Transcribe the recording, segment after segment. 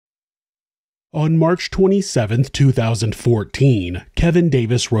On March 27, 2014, Kevin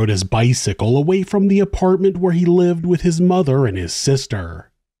Davis rode his bicycle away from the apartment where he lived with his mother and his sister.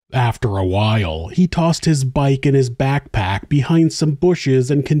 After a while, he tossed his bike and his backpack behind some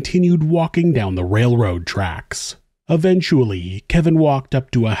bushes and continued walking down the railroad tracks. Eventually, Kevin walked up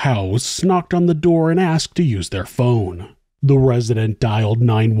to a house, knocked on the door, and asked to use their phone. The resident dialed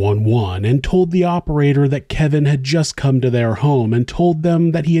 911 and told the operator that Kevin had just come to their home and told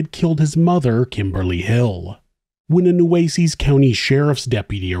them that he had killed his mother, Kimberly Hill. When a Nueces County Sheriff's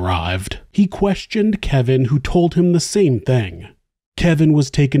deputy arrived, he questioned Kevin, who told him the same thing. Kevin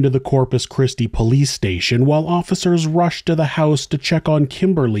was taken to the Corpus Christi police station while officers rushed to the house to check on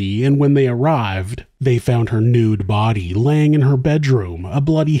Kimberly, and when they arrived, they found her nude body laying in her bedroom, a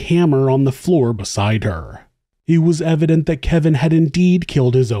bloody hammer on the floor beside her. It was evident that Kevin had indeed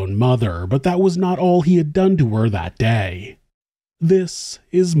killed his own mother, but that was not all he had done to her that day. This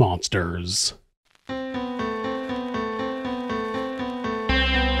is Monsters.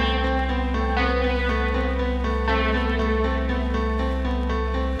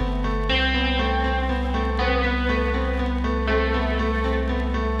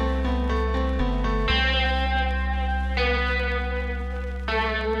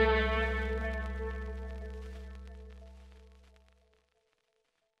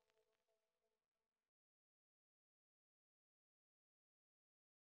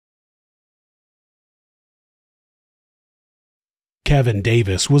 Kevin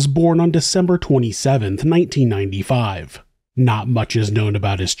Davis was born on December 27, 1995. Not much is known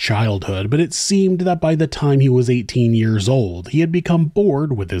about his childhood, but it seemed that by the time he was 18 years old, he had become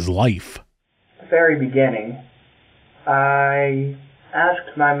bored with his life. At the very beginning, I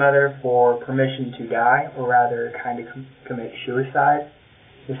asked my mother for permission to die, or rather kind of commit suicide,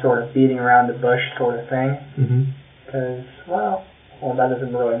 the sort of beating around the bush sort of thing. Because, well, that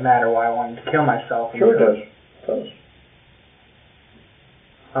doesn't really matter why I wanted to kill myself. Sure it does.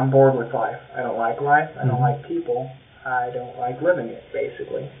 I'm bored with life. I don't like life. I don't like people. I don't like living it,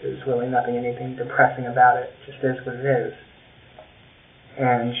 basically. There's really anything depressing about it. It just is what it is.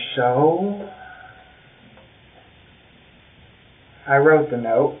 And so, I wrote the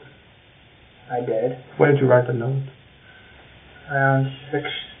note. I did. When did you write the note? Around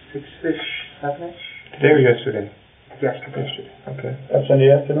 6-ish, 7-ish. Today or yesterday? Yesterday. Okay. That's in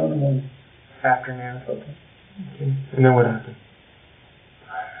the afternoon or morning? Afternoon. Okay. And then what happened?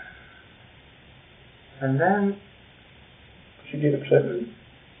 And then... Did she get upset with you?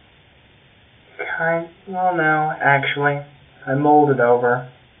 Well, no, actually. I mulled it over.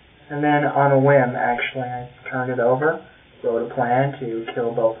 And then, on a whim, actually, I turned it over, wrote a plan to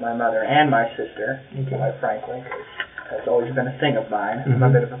kill both my mother and my sister, quite frankly, because that's always been a thing of mine. I'm a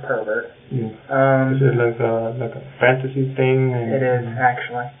bit of a pervert. Is it like a fantasy thing? It is,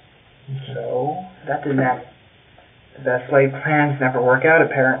 actually. So, that didn't happen. The best laid plans never work out,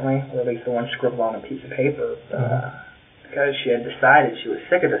 apparently, or at least the one scribbled on a piece of paper, because she had decided she was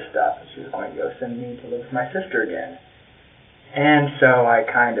sick of this stuff, and she was going to go send me to live with my sister again. And so I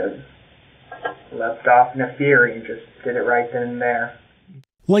kind of leapt off in a fury and just did it right then and there.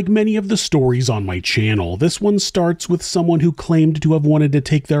 Like many of the stories on my channel, this one starts with someone who claimed to have wanted to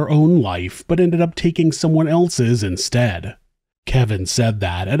take their own life, but ended up taking someone else's instead. Kevin said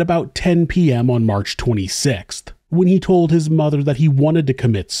that at about 10 p.m. on March 26th. When he told his mother that he wanted to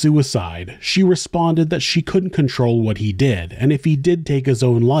commit suicide, she responded that she couldn't control what he did, and if he did take his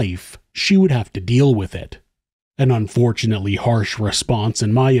own life, she would have to deal with it. An unfortunately harsh response,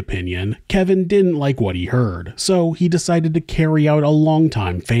 in my opinion. Kevin didn't like what he heard, so he decided to carry out a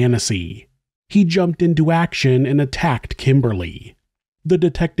long-time fantasy. He jumped into action and attacked Kimberly. The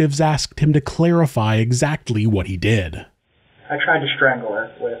detectives asked him to clarify exactly what he did. I tried to strangle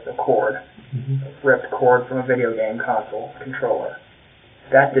her with a cord. A ripped cord from a video game console controller.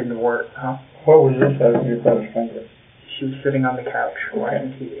 That didn't work, huh? What was this as you tried to strangle her? She was sitting on the couch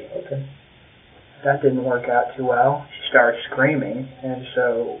watching TV. Okay. That didn't work out too well. She started screaming, and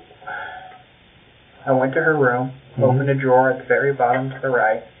so I went to her room, opened a drawer at the very bottom to the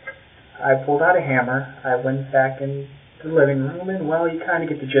right. I pulled out a hammer. I went back in the living room, and, well, you kind of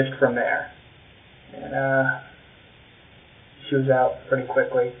get the gist from there. And, she was out pretty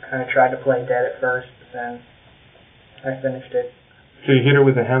quickly. Kind of tried to play dead at first, but then I finished it. So you hit her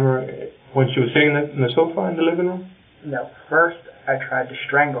with a hammer when she was sitting in the sofa in the living room? No. First, I tried to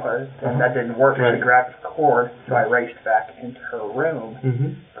strangle her, and that didn't work. Right. She grabbed the cord, so I raced back into her room,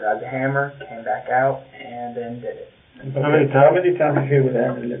 grabbed the hammer, came back out, and then did it. How many times did you hit with a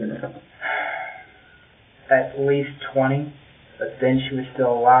hammer in the living room? At least 20. But then she was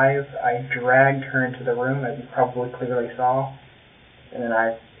still alive. I dragged her into the room, as you probably clearly saw. And then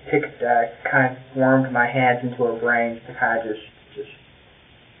I kind of wormed my hands into her brains to kind of just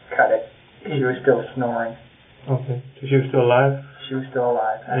cut it. She was still snoring. Okay. So she was still alive? She was still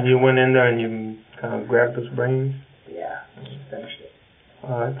alive. And you went in there and you kind of grabbed those brains? Yeah, finished it.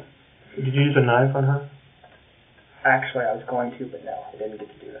 Alright. Did you use a knife on her? Actually, I was going to, but no, I didn't get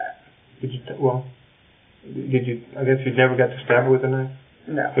to do that. Did you, I guess you never got to stab her with a knife?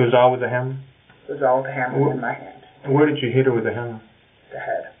 No. It was all with a hammer? It was all with the hammer in my hand. Where did you hit her with the hammer? The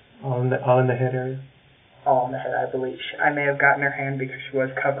head. All in the head area? All in the head, I believe. I may have gotten her hand because she was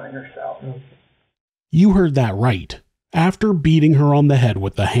covering herself. Okay. You heard that right. After beating her on the head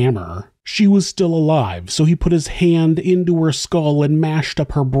with the hammer, she was still alive, so he put his hand into her skull and mashed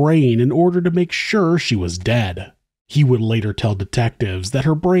up her brain in order to make sure she was dead. He would later tell detectives that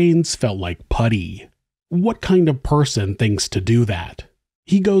her brains felt like putty. What kind of person thinks to do that?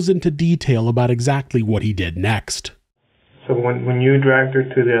 He goes into detail about exactly what he did next. So when you dragged her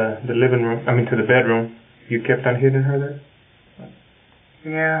to the living room, to the bedroom, you kept on hitting her there?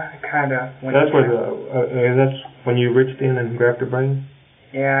 Yeah, I kind of went. That's where that's when you reached in and grabbed her brain?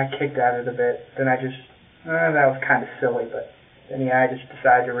 Yeah, I kicked at it a bit. Then I just, that was kind of silly, but then I just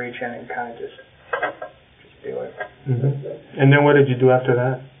decided to reach in and kind of just do it. Mm-hmm. And then what did you do after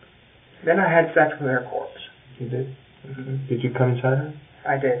that? Then I had sex with her corpse. You did? Mm-hmm. Did you come inside her?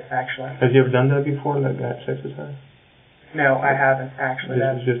 I did, actually. Have you ever done that before, like had sex with her? No, I haven't, actually.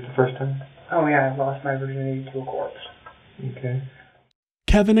 This is just the first time? Oh, yeah, I lost my virginity to a corpse. Okay.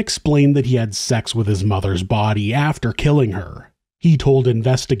 Kevin explained that he had sex with his mother's body after killing her. He told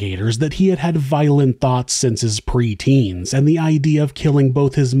investigators that he had had violent thoughts since his pre-teens, and the idea of killing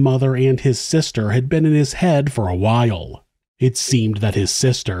both his mother and his sister had been in his head for a while. It seemed that his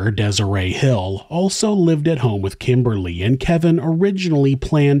sister, Desiree Hill, also lived at home with Kimberly, and Kevin originally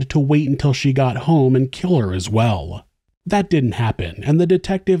planned to wait until she got home and kill her as well. That didn't happen, and the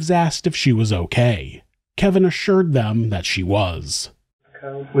detectives asked if she was okay. Kevin assured them that she was.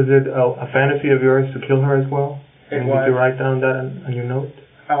 Was it a fantasy of yours to kill her as well? It was. Did you write down that on your note?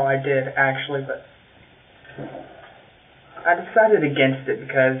 Oh, I did, actually, but I decided against it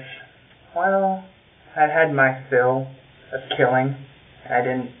because, well, I'd had my fill of killing.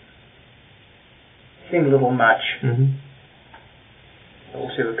 It seemed a little much. Mm-hmm. A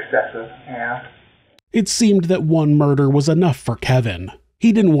little too excessive, yeah. It seemed that one murder was enough for Kevin.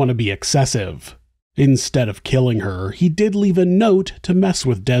 He didn't want to be excessive. Instead of killing her, he did leave a note to mess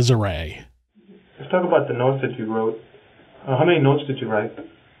with Desiree. Let's talk about the notes that you wrote. How many notes did you write?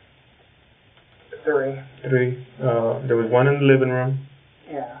 3. 3. There was one in the living room.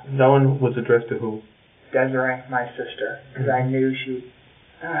 Yeah. That one was addressed to who? Desiree, my sister, because I knew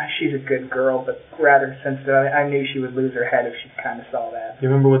she's a good girl, but rather sensitive. I knew she would lose her head if she kind of saw that. You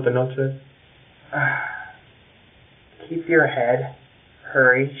remember what the note said? Keep your head.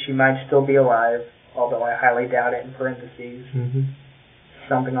 Hurry. She might still be alive, although I highly doubt it, in parentheses. Mm-hmm.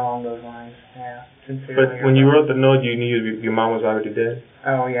 Something along those lines, yeah. Sincerely. But when you wrote the note, you knew your mom was already dead?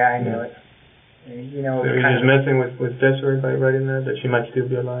 Oh, yeah, I knew it. You know, so you were just messing with Desiree by writing that she might still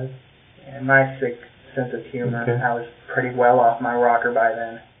be alive? And my sick sense of humor, okay. I was pretty well off my rocker by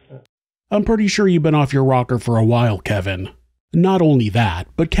then. I'm pretty sure you've been off your rocker for a while, Kevin. Not only that,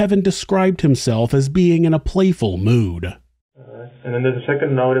 but Kevin described himself as being in a playful mood. And then there's a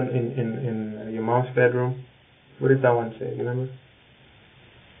second note in your mom's bedroom. What did that one say? Do you remember?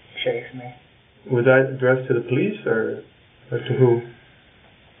 Chase me. Was that addressed to the police or to who?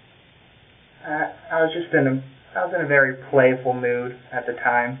 I was in a very playful mood at the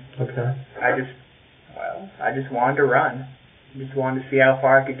time. Okay. I just wanted to run. Just wanted to see how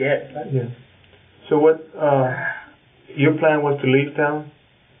far I could get. But yeah. So what? Your plan was to leave town,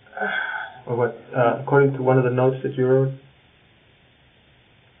 or what? According to one of the notes that you wrote.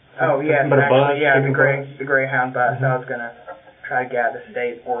 Oh yeah, actually, the Greyhound bus. Mm-hmm. I was gonna try to get out of the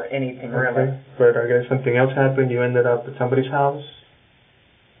state or anything really. But I guess something else happened. You ended up at somebody's house.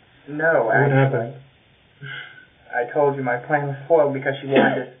 No, actually. What happened? I told you my plan was foiled because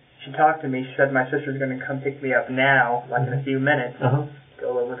she talked to me. She said my sister's going to come pick me up now, like in a few minutes. Uh-huh.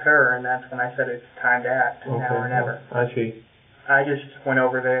 Go live with her, and that's when I said it's time to act, now or never. I see. I just went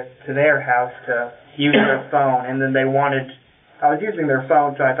over to their house to use their phone, and then I was using their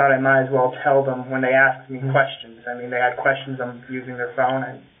phone, so I thought I might as well tell them when they asked me questions. I mean, they had questions on using their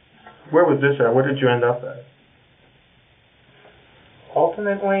phone. Where was this at? Where did you end up at?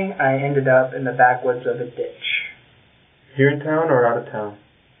 Ultimately, I ended up in the backwoods of a ditch. Here in town or out of town?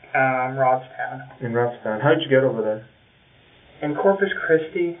 Robstown. In Robstown. How did you get over there? In Corpus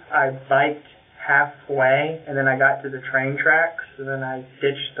Christi, I biked halfway, and then I got to the train tracks, and then I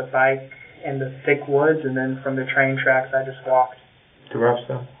ditched the bike in the thick woods, and then from the train tracks, I just walked. To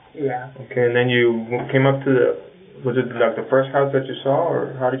Robstown? Yeah. Okay, and then you came up to was it like the first house that you saw,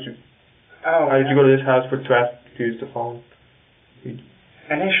 or how did you go to this house to ask to use the phone?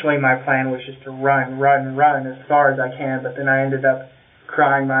 Initially, my plan was just to run as far as I can, but then I ended up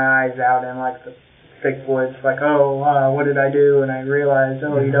crying my eyes out in like the thick woods, like, what did I do? And I realized,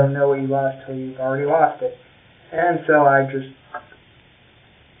 you don't know what you lost till you've already lost it. And so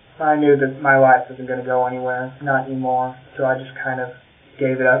I knew that my life wasn't going to go anywhere, not anymore. So I just kind of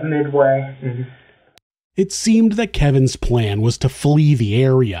gave it up midway. Mm-hmm. It seemed that Kevin's plan was to flee the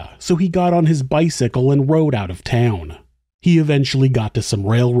area, so he got on his bicycle and rode out of town. He eventually got to some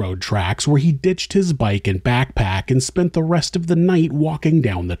railroad tracks where he ditched his bike and backpack and spent the rest of the night walking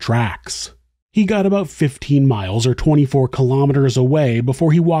down the tracks. He got about 15 miles or 24 kilometers away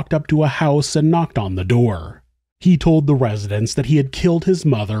before he walked up to a house and knocked on the door. He told the residents that he had killed his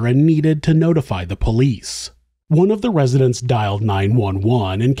mother and needed to notify the police. One of the residents dialed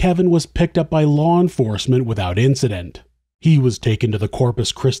 911 and Kevin was picked up by law enforcement without incident. He was taken to the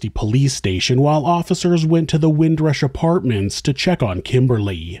Corpus Christi police station while officers went to the Windrush Apartments to check on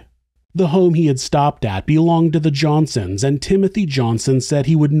Kimberly. The home he had stopped at belonged to the Johnsons, and Timothy Johnson said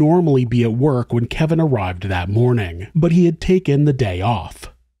he would normally be at work when Kevin arrived that morning, but he had taken the day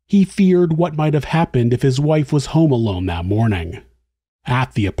off. He feared what might have happened if his wife was home alone that morning.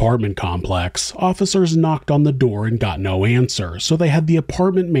 At the apartment complex, officers knocked on the door and got no answer, so they had the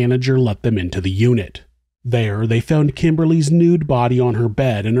apartment manager let them into the unit. There, they found Kimberly's nude body on her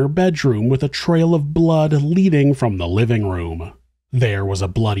bed in her bedroom with a trail of blood leading from the living room. There was a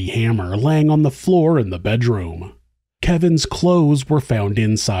bloody hammer laying on the floor in the bedroom. Kevin's clothes were found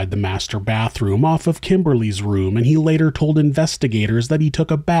inside the master bathroom off of Kimberly's room, and he later told investigators that he took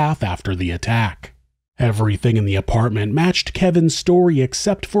a bath after the attack. Everything in the apartment matched Kevin's story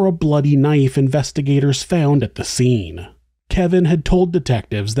except for a bloody knife investigators found at the scene. Kevin had told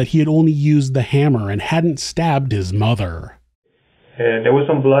detectives that he had only used the hammer and hadn't stabbed his mother. And there was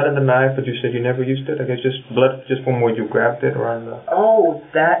some blood in the knife, but you said you never used it? I guess just blood just from where you grabbed it around the... Oh,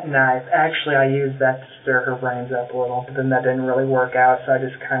 that knife. Actually, I used that to stir her brains up a little, but then that didn't really work out, so I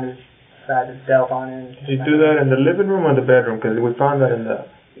just kind of decided to delve on it. Did you do that in the living room or the bedroom? Because we found that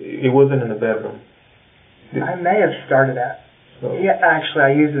it wasn't in the bedroom. I may have started at... So. Yeah, actually,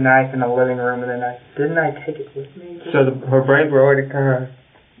 I used the knife in the living room, and then didn't I take it with me? So her brains were already kind of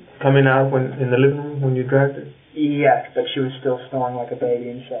coming out in the living room when you dragged it? Yes, but she was still snoring like a baby,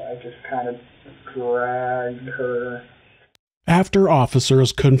 and so I just kind of dragged her. After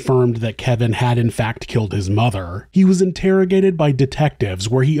officers confirmed that Kevin had in fact killed his mother, he was interrogated by detectives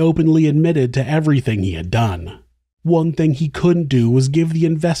where he openly admitted to everything he had done. One thing he couldn't do was give the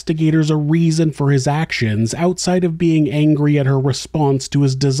investigators a reason for his actions outside of being angry at her response to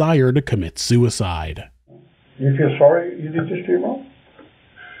his desire to commit suicide. You feel sorry you did this to your mom?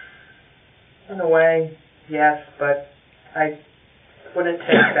 In a way, yes, but I wouldn't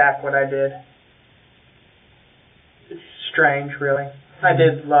take back what I did. It's strange, really. I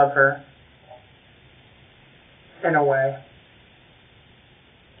did love her. In a way.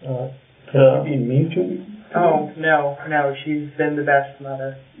 Can you be mean to me? Oh, no, she's been the best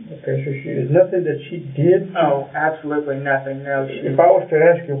mother. Okay, so there's nothing that she did? Oh, absolutely nothing, no. If I was to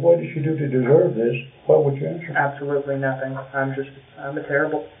ask you, what did she do to deserve this, what would you answer? Absolutely nothing. I'm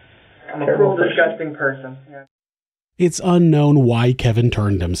a cruel, disgusting person. Yeah. It's unknown why Kevin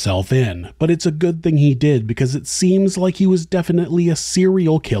turned himself in, but it's a good thing he did because it seems like he was definitely a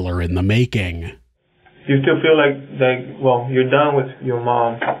serial killer in the making. Do you still feel like you're done with your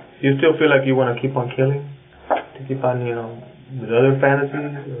mom? Do you still feel like you want to keep on killing? To keep on, with other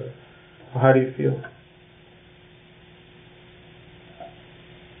fantasies? Or how do you feel?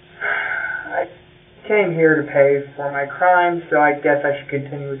 I came here to pay for my crimes, so I guess I should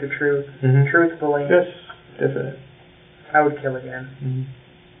continue with the truth. Mm-hmm. Truthfully. Yes, definitely. I would kill again. Mm-hmm.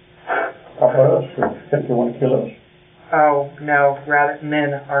 How about us? You think you want to kill us? Oh, no. Rather,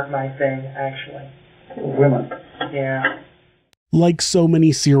 men aren't my thing, actually. Women? Yeah. Like so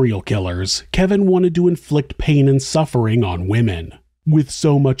many serial killers, Kevin wanted to inflict pain and suffering on women. With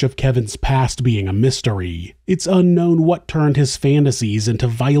so much of Kevin's past being a mystery, it's unknown what turned his fantasies into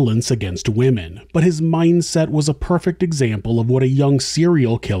violence against women, but his mindset was a perfect example of what a young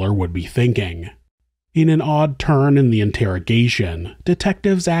serial killer would be thinking. In an odd turn in the interrogation,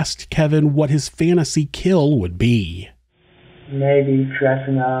 detectives asked Kevin what his fantasy kill would be. Maybe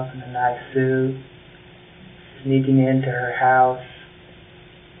dressing up in a nice suit, sneaking into her house,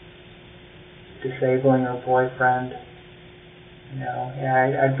 disabling her boyfriend.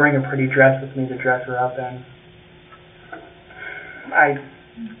 I'd bring a pretty dress with me to dress her up in.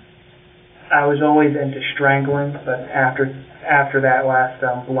 I was always into strangling, but after after that last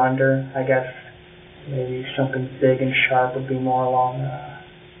blunder, I guess maybe something big and sharp would be more along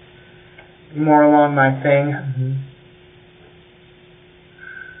my thing. Mm-hmm.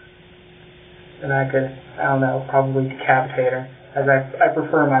 And I could, I don't know, probably decapitate her, as I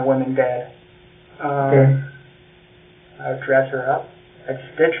prefer my women dead. Okay. I would dress her up, I'd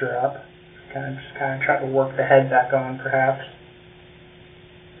stitch her up, kind of try to work the head back on, perhaps.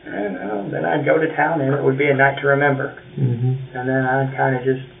 And then I'd go to town, and it would be a night to remember. Mm-hmm. And then I'd kind of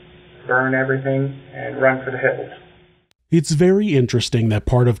just burn everything and run for the hills. It's very interesting that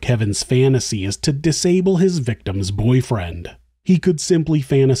part of Kevin's fantasy is to disable his victim's boyfriend. He could simply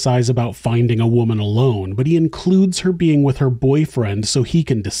fantasize about finding a woman alone, but he includes her being with her boyfriend so he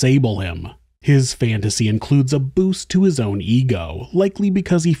can disable him. His fantasy includes a boost to his own ego, likely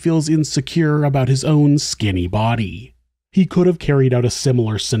because he feels insecure about his own skinny body. He could have carried out a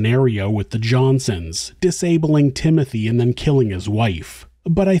similar scenario with the Johnsons, disabling Timothy and then killing his wife.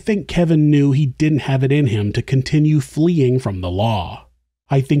 But I think Kevin knew he didn't have it in him to continue fleeing from the law.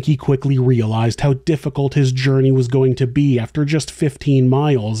 I think he quickly realized how difficult his journey was going to be after just 15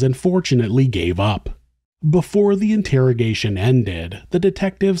 miles and fortunately gave up. Before the interrogation ended, the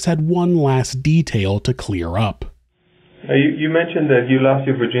detectives had one last detail to clear up. You mentioned that you lost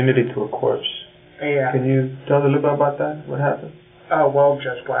your virginity to a corpse. Yeah. Can you tell us a little bit about that? What happened? Oh, well,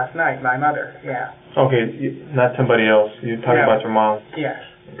 just last night, my mother, yeah. Okay, not somebody else. You're talking about your mom. Yes.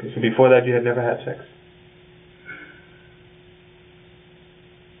 Okay, so before that you had never had sex?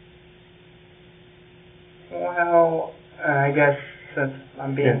 Well, I guess since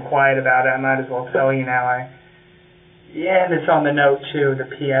I'm being quiet about it, I might as well tell you now. And it's on the note too, the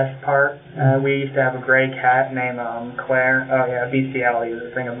PS part. We used to have a gray cat named Claire. Oh yeah, bestiality is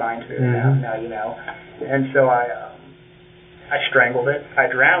a thing of mine too. Mm-hmm. Now you know. And so I strangled it, I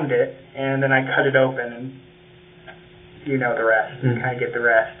drowned it, and then I cut it open, and you know the rest. Mm-hmm. Kind of get the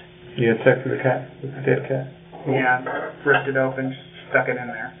rest. You had sex with the cat, with the dead cat? Yeah, ripped it open, stuck it in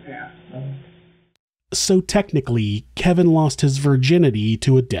there. Yeah. Mm-hmm. So technically, Kevin lost his virginity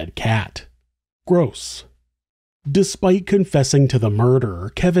to a dead cat. Gross. Despite confessing to the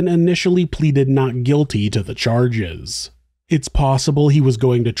murder, Kevin initially pleaded not guilty to the charges. It's possible he was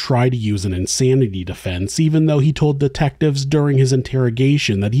going to try to use an insanity defense, even though he told detectives during his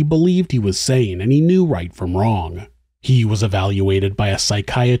interrogation that he believed he was sane and he knew right from wrong. He was evaluated by a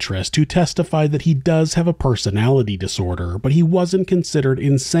psychiatrist who testified that he does have a personality disorder, but he wasn't considered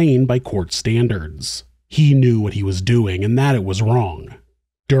insane by court standards. He knew what he was doing and that it was wrong.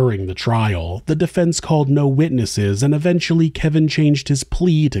 During the trial, the defense called no witnesses and eventually Kevin changed his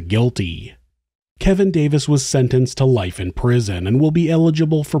plea to guilty. Kevin Davis was sentenced to life in prison and will be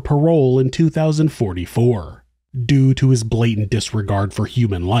eligible for parole in 2044. Due to his blatant disregard for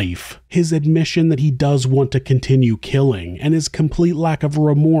human life, his admission that he does want to continue killing, and his complete lack of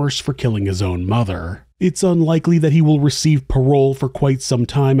remorse for killing his own mother, it's unlikely that he will receive parole for quite some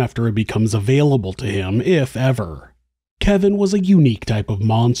time after it becomes available to him, if ever. Kevin was a unique type of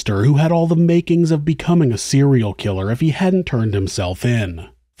monster who had all the makings of becoming a serial killer if he hadn't turned himself in.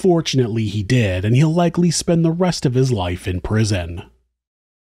 Fortunately, he did, and he'll likely spend the rest of his life in prison.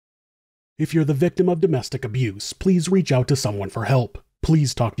 If you're the victim of domestic abuse, please reach out to someone for help.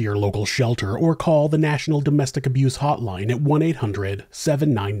 Please talk to your local shelter or call the National Domestic Abuse Hotline at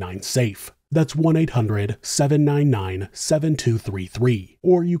 1-800-799-SAFE. That's 1-800-799-7233.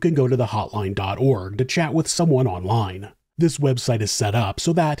 Or you can go to thehotline.org to chat with someone online. This website is set up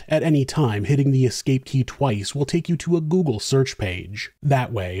so that, at any time, hitting the escape key twice will take you to a Google search page.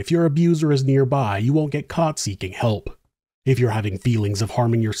 That way, if your abuser is nearby, you won't get caught seeking help. If you're having feelings of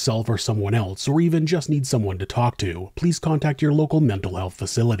harming yourself or someone else, or even just need someone to talk to, please contact your local mental health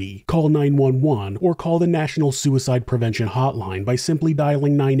facility. Call 911 or call the National Suicide Prevention Hotline by simply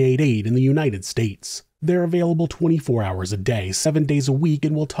dialing 988 in the United States. They're available 24 hours a day, 7 days a week,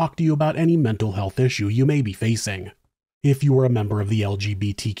 and will talk to you about any mental health issue you may be facing. If you are a member of the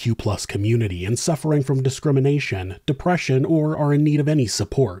LGBTQ+ community and suffering from discrimination, depression, or are in need of any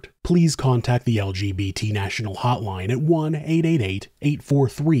support, please contact the LGBT National Hotline at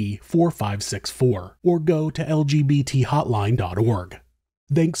 1-888-843-4564 or go to lgbthotline.org.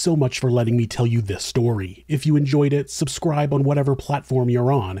 Thanks so much for letting me tell you this story. If you enjoyed it, subscribe on whatever platform you're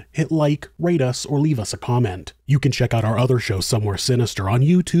on, hit like, rate us, or leave us a comment. You can check out our other show, Somewhere Sinister, on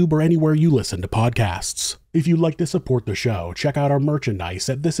YouTube or anywhere you listen to podcasts. If you'd like to support the show, check out our merchandise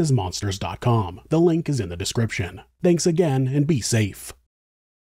at thisismonsters.com. The link is in the description. Thanks again, and be safe.